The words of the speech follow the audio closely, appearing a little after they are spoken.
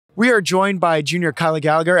We are joined by junior Kyla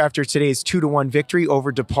Gallagher after today's 2-1 victory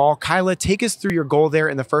over DePaul. Kyla, take us through your goal there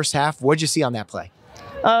in the first half. What did you see on that play?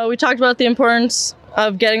 We talked about the importance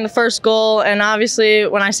of getting the first goal, and obviously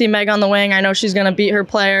when I see Meg on the wing, I know she's going to beat her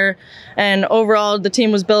player. And overall, the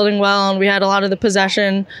team was building well, and we had a lot of the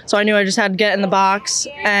possession, so I knew I just had to get in the box,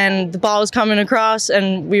 and the ball was coming across,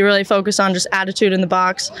 and we really focused on just attitude in the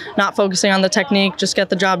box, not focusing on the technique, just get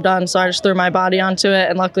the job done. So I just threw my body onto it,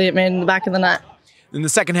 and luckily it made it in the back of the net. In the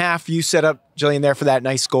second half, you set up Jillian there for that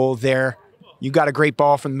nice goal there. You got a great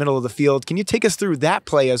ball from the middle of the field. Can you take us through that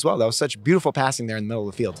play as well? That was such beautiful passing there in the middle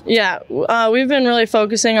of the field. Yeah, we've been really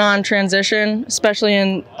focusing on transition, especially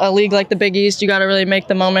in a league like the Big East. You got to really make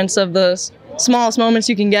the moments of the smallest moments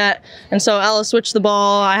you can get. And so Ella switched the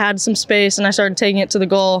ball. I had some space, and I started taking it to the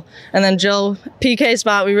goal. And then Jill, PK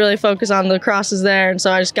spot, we really focus on the crosses there. And so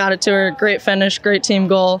I just got it to her. Great finish, great team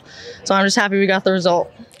goal. So I'm just happy we got the result.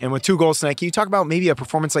 And with 2 goals tonight, can you talk about maybe a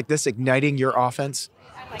performance like this igniting your offense?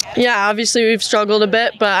 Yeah, obviously we've struggled a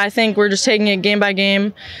bit, but I think we're just taking it game by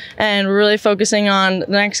game and we're really focusing on the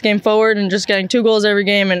next game forward and just getting 2 goals every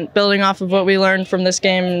game and building off of what we learned from this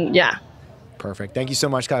game. Yeah. Perfect. Thank you so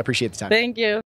much, Kyle. I appreciate the time. Thank you.